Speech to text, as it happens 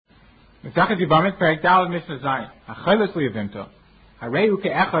Mesachet Yevamot, Perek Daled, Mishnah Zayin. Hacheles liyavimto. Hareu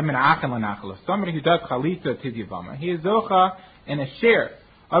ke'echad min ha'achin l'nachalo. Somebody who does chalitza to Yevamah, he is zocha in a share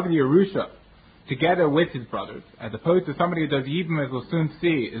of the Yerusha together with his brothers, as opposed to somebody who does Yibam, as we'll soon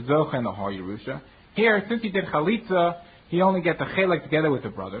see, is zocha in the whole Yerusha. Here, since he did chalitza, he only gets a chelek together with the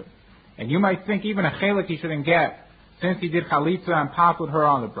brother. And you might think even a chelek he shouldn't get, since he did chalitza and pasled her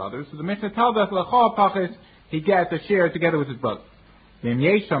on the brothers. So the Mishnah tells us, l'chol pachis, he gets a share together with his brother. But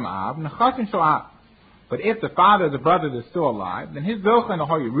if the father of the brother is still alive, then his zocha in the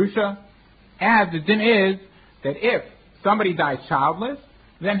whole Yerusha, as the din is, that if somebody dies childless,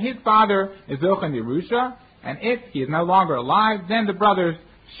 then his father is zocha in the Yerusha, and if he is no longer alive, then the brothers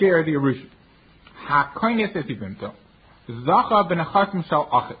share the Yerusha.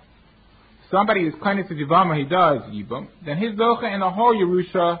 Somebody who's kindness to Yivama, he does Yibam, then his zocha in the whole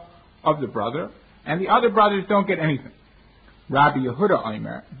Yerusha of the brother, and the other brothers don't get anything. Rabbi Yehuda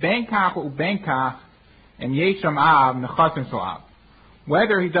Omer, Benkach u Benkach, and Yesham Av, Nechasim Shoav.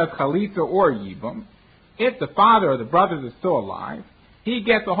 Whether he does Chalitza or Yibam, if the father or the brothers is still alive, he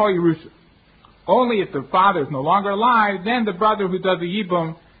gets the whole Yerusha. Only if the father is no longer alive, then the brother who does the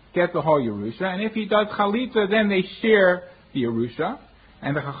Yibam gets the whole Yerusha. And if he does Chalitza, then they share the Yerusha.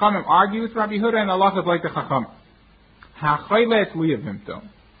 And the Chachamim argue with Rabbi Yehuda, and Allah is like the Chachamim. Ha'chayles liyavimto.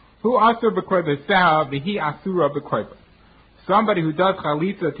 Who asur b'koyba seha, v'hi asura b'koyba. Somebody who does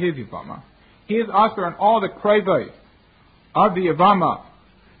chalitza to his Yevama, he is usher on all the krayvos of the Yevama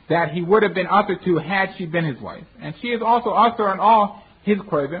that he would have been usher to had she been his wife. And she is also usher on all his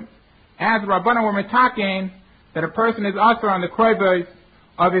krayvim, as Rabbanan were metaken that a person is usher on the krayvos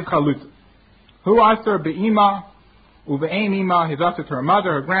of his chalutza. Who usher be'ima, ube'em ima, his usher to her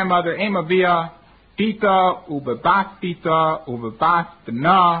mother, her grandmother, ema via, pita, ubebas pita, ubebas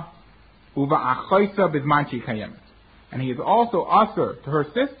b'na, ube'achoisa b'zman shi kayem. And he is also usher to her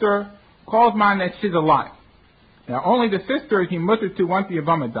sister, calls man that she's alive. Now, only the sister is he mutter to once the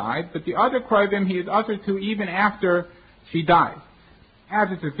Yevama died, but the other krayvim he is usher to even after she dies.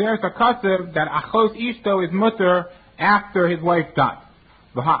 As it's a there's a kasev that achos ishto is mutter after his wife died.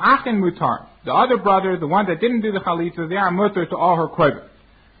 V'ha'achin mutar. The other brother, the one that didn't do the chalitza, they are mutter to all her krayvim.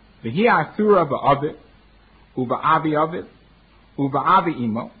 V'hi asura ba'avid, u'ba'avi avid, u'ba'avi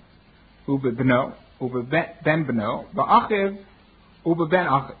imo, u'ba'bno, ben beno, ba'achiv, uba ben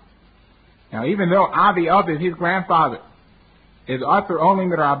achiv. Now, even though Avi Aviv, his grandfather, is usher only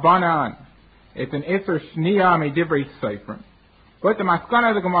midrabanan, it's an isser shniya medivrei seifrim. But the maskana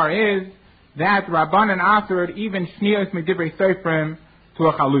of the Gemara is that Rabbanan ashered even shniyas medivrei seifrim to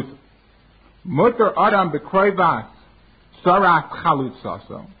a chalutza. Mutter adam b'kroivas saras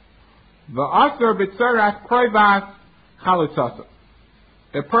chalutzaso, v'asher b'tsaras kroivas chalutzaso.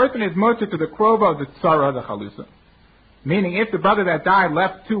 A person is mutter to the krova of the tzara, the chalusa. Meaning, if the brother that died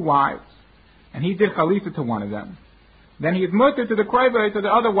left two wives, and he did chalitza to one of them, then he is mutter to the krova to the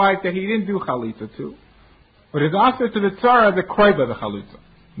other wife that he didn't do chalitza to. But is also to the tzara, the krova, the chalusa.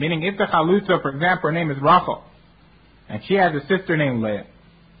 Meaning, if the chalusa, for example, her name is Rachel, and she has a sister named Leah,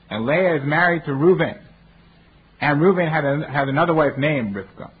 and Leah is married to Reuven, and Reuven had another wife named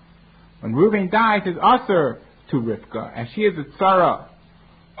Rivka. When Reuven dies, his usher to Rivka, and she is the tzara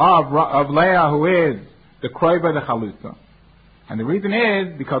of Leah, who is the kroiva, the chalutza. And the reason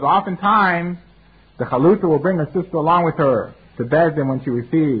is because oftentimes the chalutza will bring her sister along with her to Bezdin when she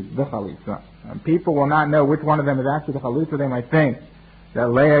receives the chalutza. And people will not know which one of them is actually the chalutza. They might think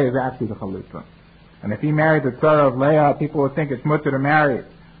that Leah is actually the chalutza. And if he married the tzara of Leah, people would think it's mutter to marry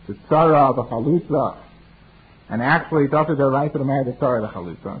the tzara of the chalutza. And actually it's also their right to marry the tzara of the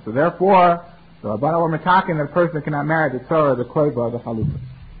chalutza. So therefore, the Rabbanan were metaken that a person cannot marry the tzara of the kroiva of the chalutza.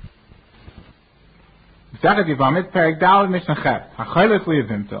 Somebody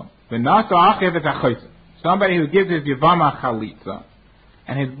who gives his Yevama chalitza,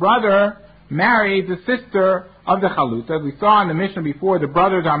 and his brother married the sister of the chalutza. As we saw in the Mishnah before, the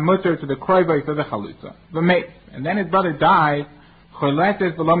brothers are mutter to the kroivos of the chalutza, the mate. And then his brother dies,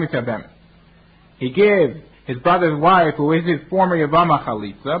 he gives his brother's wife, who is his former Yevama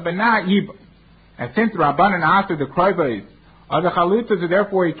chalitza, but not Yibam. And since Rabbanan asked the kroivos the chalitza, so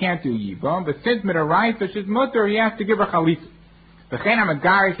therefore he can't do yibam. But since midaraisa she's mutter, he has to give her chalitza.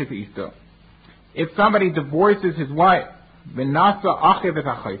 If somebody divorces his wife, and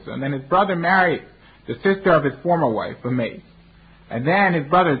then his brother marries the sister of his former wife, a maid, and then his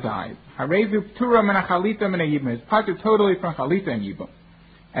brother dies, his pater totally from chalitza and yibam.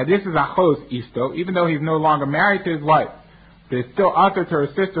 And this is achos isto, even though he's no longer married to his wife, but is still utter to her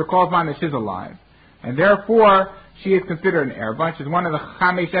sister, called man that she's alive, and therefore she is considered an erva. She's one of the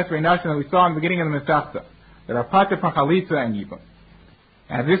chamesh esrei nashim that we saw in the beginning of the Masechta, that are pater from chalitza and yibam.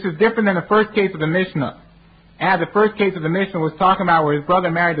 And this is different than the first case of the Mishnah. And the first case of the Mishnah was talking about where his brother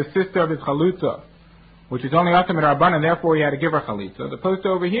married the sister of his chalutza, which is only Asam Rabbanan, and therefore he had to give her chalitza. The opposed to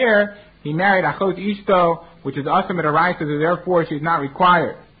over here, he married Achot Ishto, which is Asam Raisa, so therefore she's not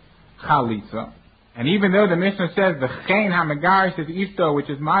required chalitza. And even though the Mishnah says the Chen HaMegarish is Ishto, which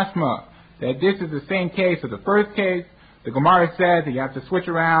is mashma, that this is the same case as the first case, the Gemara says that you have to switch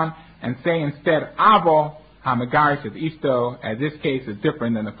around and say instead Avo HaMegarish is Ishto, as this case is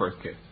different than the first case.